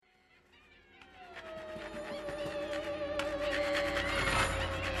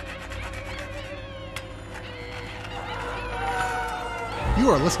You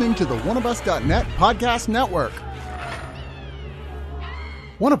are listening to the oneofus.net podcast network.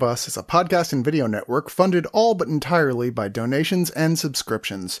 One of Us is a podcast and video network funded all but entirely by donations and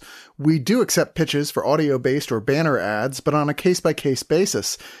subscriptions. We do accept pitches for audio-based or banner ads, but on a case-by-case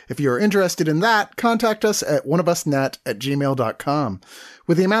basis. If you are interested in that, contact us at oneofusnet@gmail.com.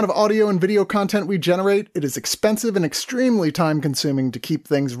 With the amount of audio and video content we generate, it is expensive and extremely time-consuming to keep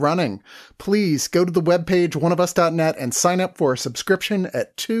things running. Please go to the webpage oneofus.net and sign up for a subscription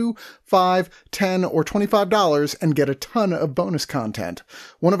at $2, $5, $10, or $25 and get a ton of bonus content.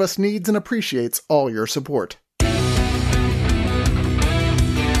 One of Us needs and appreciates all your support.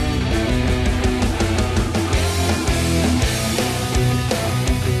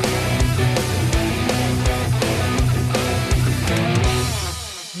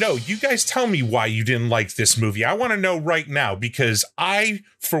 No, you guys tell me why you didn't like this movie. I want to know right now, because I,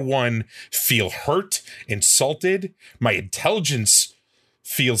 for one, feel hurt, insulted. My intelligence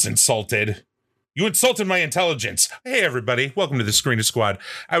feels insulted. You insulted my intelligence. Hey, everybody. Welcome to the Screener Squad.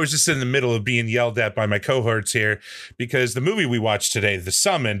 I was just in the middle of being yelled at by my cohorts here because the movie we watched today, The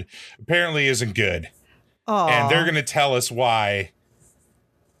Summoned, apparently isn't good. Aww. And they're going to tell us why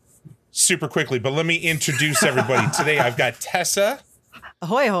super quickly. But let me introduce everybody. Today, I've got Tessa.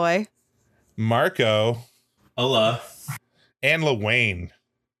 Ahoy, hoy. Marco. Hola. And LaWayne.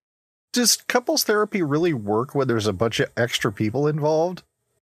 Does couples therapy really work when there's a bunch of extra people involved?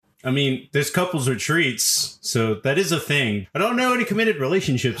 I mean, there's couples retreats, so that is a thing. I don't know any committed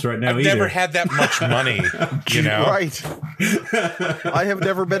relationships right now I've either. never had that much money, you know? Right. I have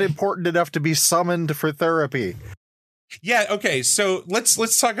never been important enough to be summoned for therapy. Yeah, okay, so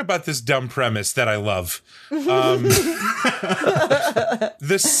let's talk about this dumb premise that I love. The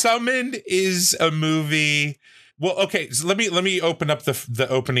Summoned is a movie. Well, okay, so let me open up the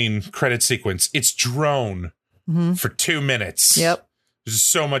opening credit sequence. It's drone for 2 minutes. Yep. There's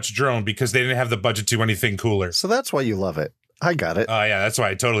so much drone because they didn't have the budget to do anything cooler. So that's why you love it. I got it. Oh, yeah, that's why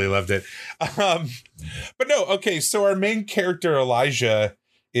I totally loved it. But no, okay, so our main character, Elijah,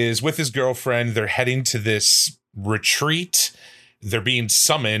 is with his girlfriend. They're heading to this retreat. They're being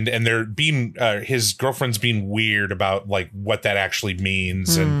summoned, and they're being his girlfriend's being weird about like what that actually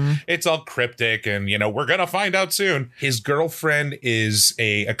means, and it's all cryptic, and you know, we're gonna find out soon. His girlfriend is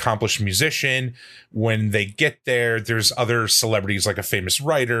a accomplished musician. When they get there, there's other celebrities like a famous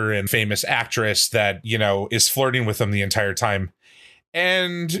writer and famous actress that, you know, is flirting with them the entire time.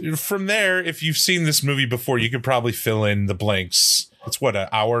 And from there, if you've seen this movie before, you could probably fill in the blanks. It's what, an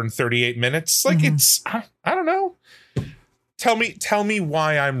hour and 38 minutes? Like it's, I don't know. Tell me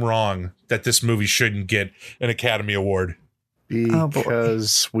why I'm wrong that this movie shouldn't get an Academy Award.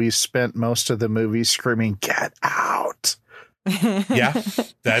 Because we spent most of the movie screaming, "Get out!" Yeah,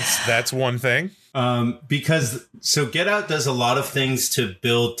 that's one thing. Because Get Out does a lot of things to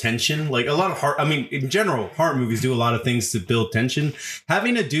build tension. Like a lot of in general, horror movies do a lot of things to build tension.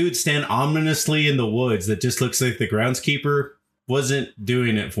 Having a dude stand ominously in the woods that just looks like the groundskeeper wasn't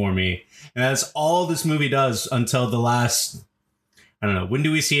doing it for me. And that's all this movie does until the last, I don't know, when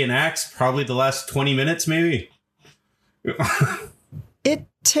do we see an axe? Probably the last 20 minutes, maybe. It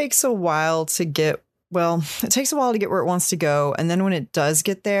takes a while to get where it wants to go. And then when it does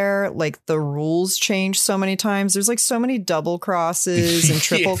get there, like the rules change so many times. There's like so many double crosses and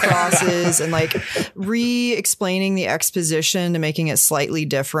triple crosses and like re-explaining the exposition to making it slightly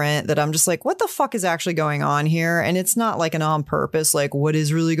different that I'm just like, what the fuck is actually going on here? And it's not like an on purpose, like what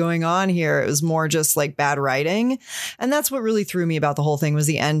is really going on here? It was more just like bad writing. And that's what really threw me about the whole thing was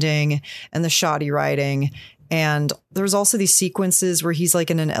the ending and the shoddy writing. And there's also these sequences where he's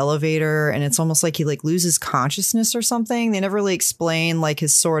like in an elevator and it's almost like he like loses consciousness or something. They never really explain like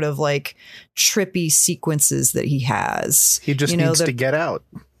his sort of like trippy sequences that he has. He just needs to get out.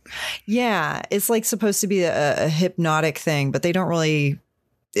 Yeah. It's like supposed to be a hypnotic thing, but they don't really,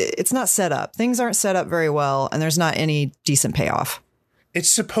 it's not set up. Things aren't set up very well and there's not any decent payoff. It's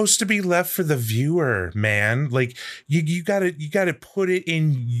supposed to be left for the viewer, man. Like you gotta put it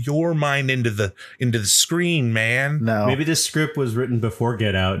in your mind into the screen, man. No, maybe this script was written before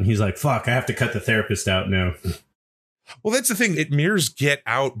Get Out, and he's like, "Fuck, I have to cut the therapist out now." Well, that's the thing. It mirrors Get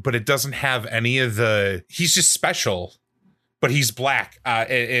Out, but it doesn't have any of the. He's just special, but he's black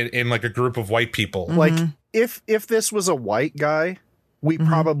in like a group of white people. Like if this was a white guy, we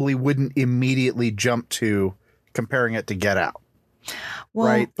probably wouldn't immediately jump to comparing it to Get Out. Well,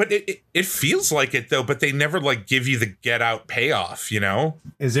 right. But it feels like it, though, but they never like give you the Get Out payoff, you know?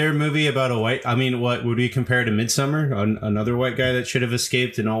 Is there a movie about a white? I mean, what would we compare to Midsummer? Another white guy that should have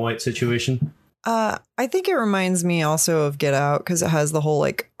escaped an all white situation? I think it reminds me also of Get Out because it has the whole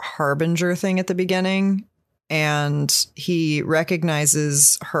like harbinger thing at the beginning. and he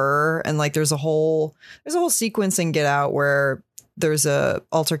recognizes her, and like there's a whole sequence in Get Out where there's a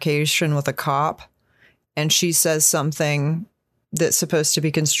altercation with a cop, and she says something that's supposed to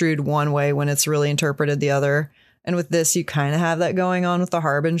be construed one way when it's really interpreted the other. And with this, you kind of have that going on with the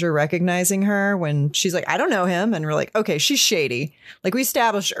Harbinger recognizing her when she's like, I don't know him. And we're like, okay, she's shady. Like, we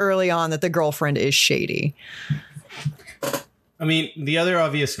established early on that the girlfriend is shady. I mean, the other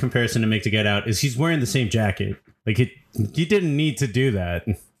obvious comparison to make to Get Out is he's wearing the same jacket. Like, he didn't need to do that.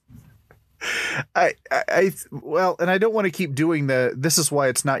 Well, and I don't want to keep doing this is why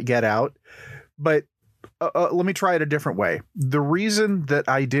it's not Get Out, but let me try it a different way. The reason that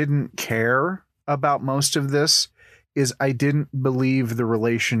I didn't care about most of this is I didn't believe the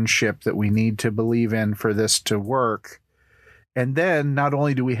relationship that we need to believe in for this to work. And then not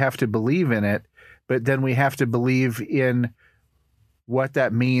only do we have to believe in it, but then we have to believe in what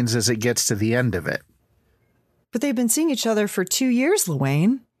that means as it gets to the end of it. But they've been seeing each other for 2 years,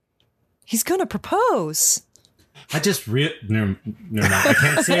 Luane. He's going to propose. I just never mind. I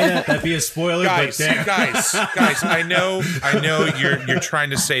can't say that. That'd be a spoiler. Guys, but guys, I know you're trying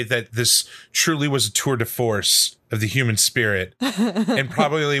to say that this truly was a tour de force of the human spirit and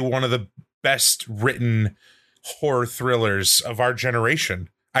probably one of the best written horror thrillers of our generation.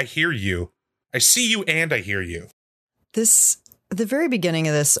 I hear you. I see you and I hear you. The very beginning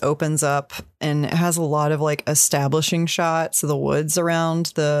of this opens up and it has a lot of like establishing shots of the woods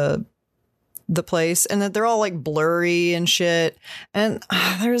around the place, and that they're all like blurry and shit. And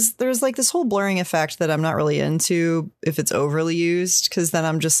there's like this whole blurring effect that I'm not really into if it's overly used, because then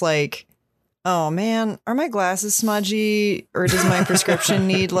I'm just like, oh man, are my glasses smudgy, or does my prescription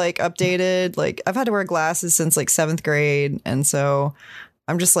need like updated? Like, I've had to wear glasses since like 7th grade, and so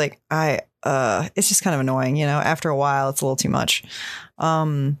I'm just like, it's just kind of annoying, you know. After a while, it's a little too much.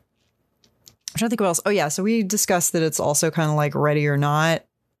 I'm trying to think what else. Oh yeah, so we discussed that it's also kind of like Ready or Not,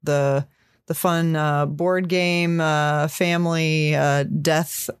 the fun board game family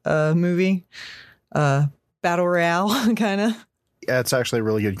death movie, battle royale kind of. Yeah, it's actually a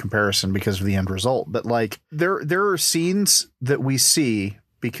really good comparison because of the end result. But like there are scenes that we see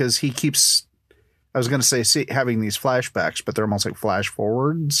because he keeps, I was going to say having these flashbacks, but they're almost like flash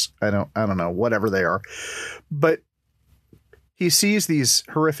forwards. I don't know, whatever they are. But he sees these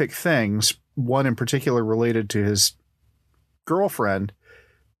horrific things, one in particular related to his girlfriend.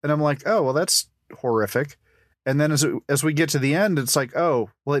 And I'm like, oh, well, that's horrific. And then as we get to the end, it's like,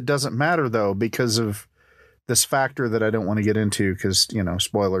 oh, well, it doesn't matter, though, because of this factor that I don't want to get into because, you know,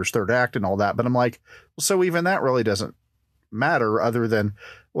 spoilers, third act and all that. But I'm like, well, so even that really doesn't matter other than,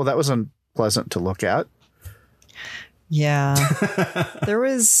 well, that was unpleasant to look at. Yeah, there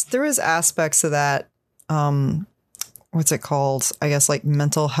was aspects of that. What's it called? I guess like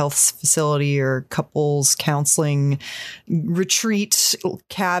mental health facility or couples counseling retreat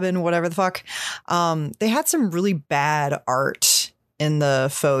cabin, whatever the fuck. They had some really bad art in the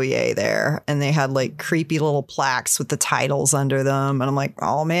foyer there, and they had like creepy little plaques with the titles under them. And I'm like,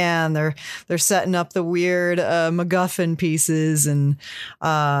 oh man, they're setting up the weird MacGuffin pieces. And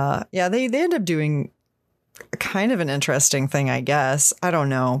yeah, they end up doing kind of an interesting thing, I guess. I don't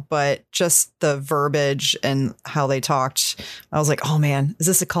know, but just the verbiage and how they talked, I was like, oh man, is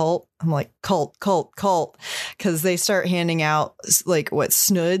this a cult? I'm like, cult, because they start handing out like what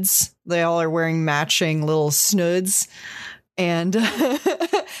snoods. They all are wearing matching little snoods, and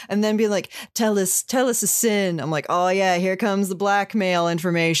and then being like, tell us a sin. I'm like, oh yeah, here comes the blackmail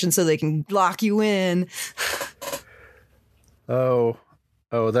information so they can lock you in. Oh,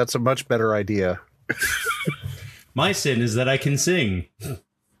 that's a much better idea. My sin is that I can sing.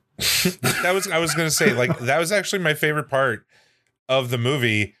 I was going to say, like, that was actually my favorite part of the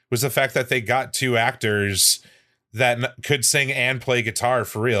movie, was the fact that they got 2 actors that could sing and play guitar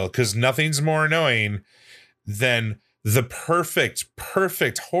for real, because nothing's more annoying than the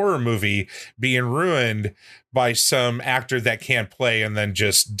perfect horror movie being ruined by some actor that can't play and then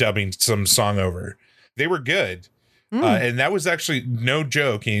just dubbing some song over. They were good. And that was actually no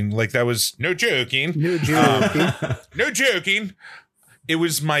joking. Like, that was no joking. No joking. It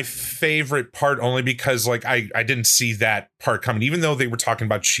was my favorite part only because, like, I didn't see that part coming. Even though they were talking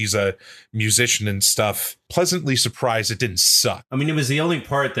about she's a musician and stuff, pleasantly surprised it didn't suck. I mean, it was the only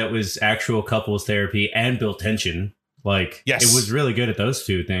part that was actual couples therapy and built tension. Like, yes. It was really good at those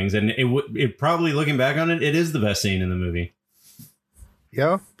 2 things. And it probably, looking back on it, it is the best scene in the movie.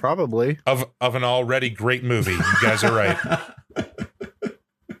 Yeah, probably. Of an already great movie. You guys are right.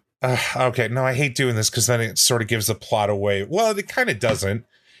 Okay, no, I hate doing this because then it sort of gives the plot away. Well, it kind of doesn't.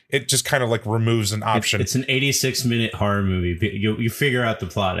 it just kind of like removes an option. It's an 86-minute horror movie. You figure out the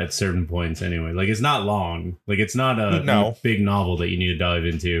plot at certain points anyway. Like, it's not long. Like, it's not a big novel that you need to dive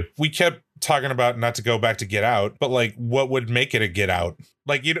into. We kept talking about, not to go back to Get Out, but like, what would make it a Get Out?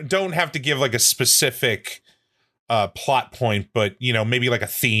 Like, you don't have to give like a specific plot point, but maybe like a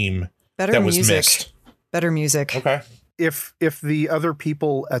theme that was missed. Better music. Okay. If the other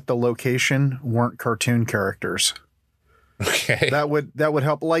people at the location weren't cartoon characters, okay, that would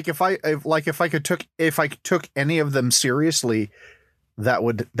help. Like if I took any of them seriously, that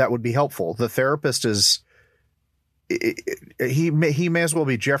would be helpful. The therapist he may as well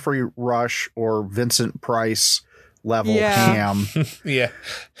be Jeffrey Rush or Vincent Price level ham. Yeah.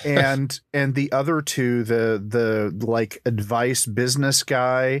 and the other two, the like advice business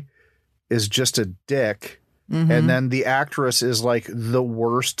guy is just a dick. Mm-hmm. And then the actress is like the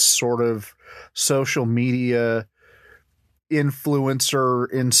worst sort of social media influencer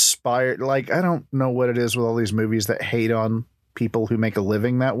inspired. Like, I don't know what it is with all these movies that hate on people who make a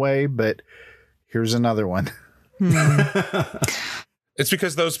living that way, but here's another one. It's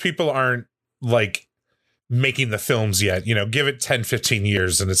because those people aren't like making the films yet. Give it 10, 15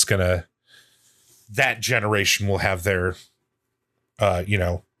 years and it's gonna, that generation will have their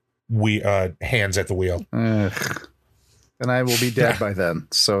hands at the wheel. And I will be dead by then,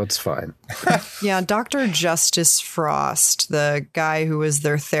 so it's fine. Yeah, Dr. Justice Frost, the guy who was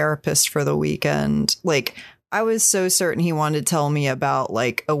their therapist for the weekend, like, I was so certain he wanted to tell me about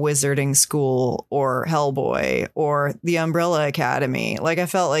like a wizarding school or Hellboy or the Umbrella Academy. Like, I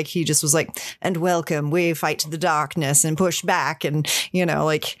felt like he just was like, and welcome, we fight to the darkness and push back. And,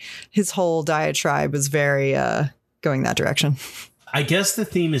 like his whole diatribe was very going that direction. I guess the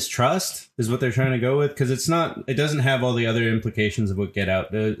theme is trust is what they're trying to go with, because it doesn't have all the other implications of what Get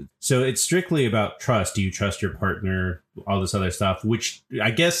Out does. So it's strictly about trust. Do you trust your partner? All this other stuff, which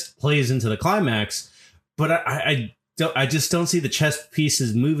I guess plays into the climax. But I just don't see the chess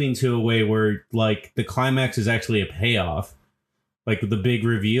pieces moving to a way where like the climax is actually a payoff. Like the big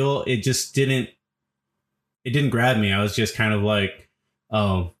reveal, it didn't grab me. I was just kind of like,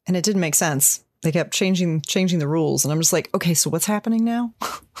 oh. And it didn't make sense. They kept changing the rules. And I'm just like, okay, so what's happening now?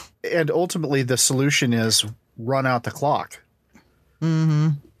 And ultimately the solution is run out the clock. Mm-hmm.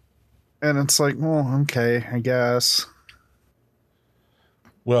 And it's like, well, okay, I guess.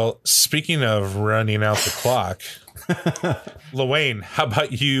 Well, speaking of running out the clock, LaWayne, how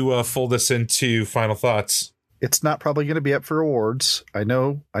about you fold us into final thoughts? It's not probably going to be up for awards. I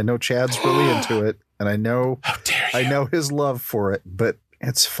know Chad's really into it, and I know his love for it, but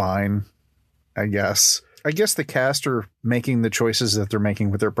it's fine, I guess. I guess the cast are making the choices that they're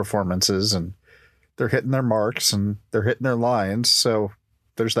making with their performances, and they're hitting their marks and they're hitting their lines. So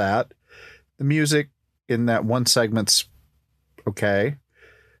there's that. The music in that one segment's okay.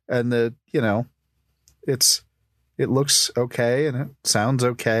 And it looks okay and it sounds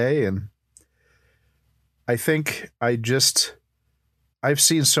okay. And I think I've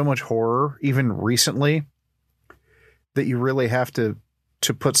seen so much horror even recently that you really have to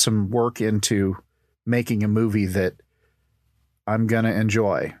put some work into making a movie that I'm going to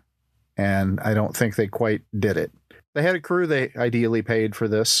enjoy. And I don't think they quite did it. They had a crew they ideally paid for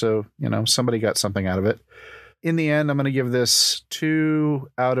this. So, somebody got something out of it. In the end, I'm going to give this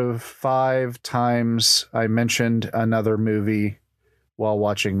 2 out of 5 times I mentioned another movie while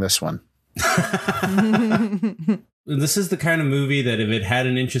watching this one. This is the kind of movie that if it had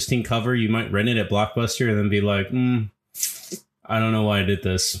an interesting cover, you might rent it at Blockbuster and then be like, I don't know why I did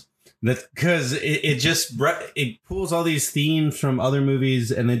this. That's because it pulls all these themes from other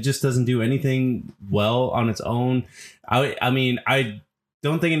movies and it just doesn't do anything well on its own. I mean, I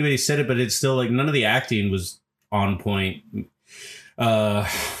don't think anybody said it, but it's still like none of the acting was on point. And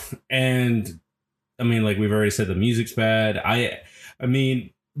I mean, like we've already said, the music's bad. I mean,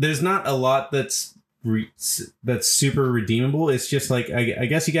 there's not a lot that's super redeemable. It's just like, I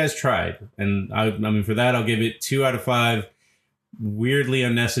guess you guys tried. And I mean, for that, I'll give it 2 out of 5 weirdly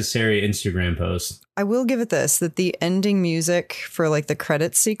unnecessary Instagram posts. I will give it this, that the ending music for like the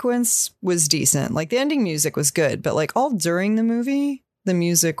credits sequence was decent. Like the ending music was good, but like all during the movie, the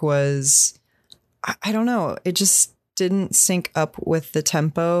music was, I don't know. It just didn't sync up with the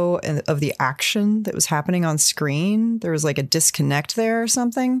tempo of the action that was happening on screen. There was like a disconnect there or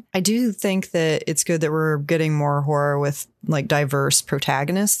something. I do think that it's good that we're getting more horror with like diverse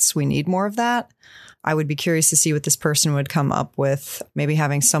protagonists. We need more of that. I would be curious to see what this person would come up with, maybe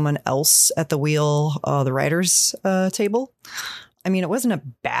having someone else at the wheel, the writer's table. I mean, it wasn't a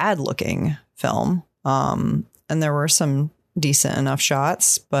bad looking film. And there were some decent enough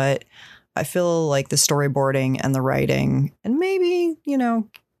shots, but I feel like the storyboarding and the writing and maybe,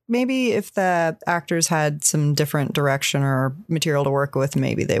 maybe if the actors had some different direction or material to work with,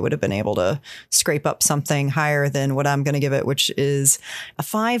 maybe they would have been able to scrape up something higher than what I'm going to give it, which is a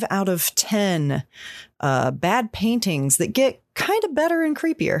 5 out of 10 bad paintings that get kind of better and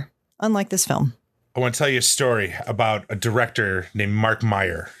creepier, unlike this film. I want to tell you a story about a director named Mark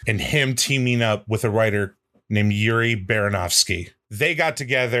Meyer and him teaming up with a writer named Yuri Baranovsky. They got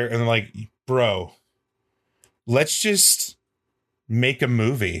together and like, bro, let's just make a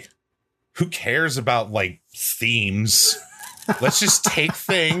movie. Who cares about like themes? Let's just take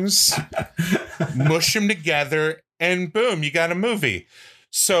things, mush them together, and boom, you got a movie.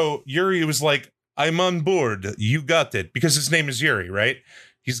 So Yuri was like, I'm on board. You got it. Because his name is Yuri, right?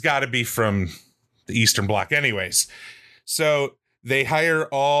 He's got to be from the Eastern Bloc anyways. So they hire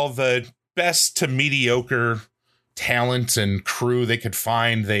all the best to mediocre talent and crew they could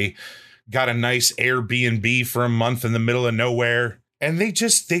find. They got a nice Airbnb for a month in the middle of nowhere. And they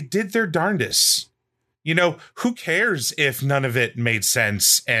did their darndest. You know, who cares if none of it made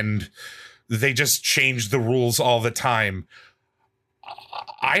sense and they just changed the rules all the time?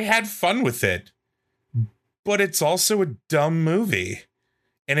 I had fun with it, but it's also a dumb movie.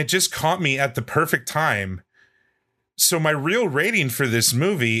 And it just caught me at the perfect time. So my real rating for this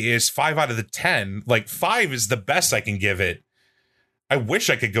movie is 5 out of the 10. Like 5 is the best I can give it. I wish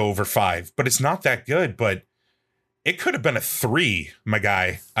I could go over 5, but it's not that good. But it could have been a 3, my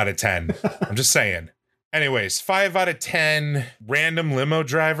guy, out of 10. I'm just saying. Anyways, 5 out of 10 random limo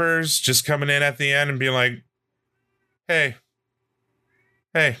drivers just coming in at the end and being like, hey,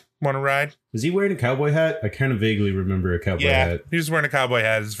 want to ride? Was he wearing a cowboy hat? I kind of vaguely remember a cowboy hat. He was wearing a cowboy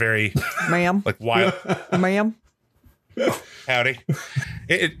hat. It's very, ma'am, like wild. Ma'am. Howdy.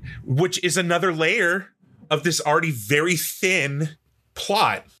 Which is another layer of this already very thin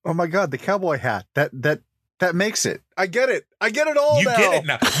plot. Oh my God, the cowboy hat. That makes it. I get it. I get it all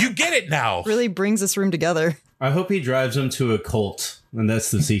now. You get it now. Really brings this room together. I hope he drives him to a cult, and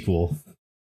that's the sequel.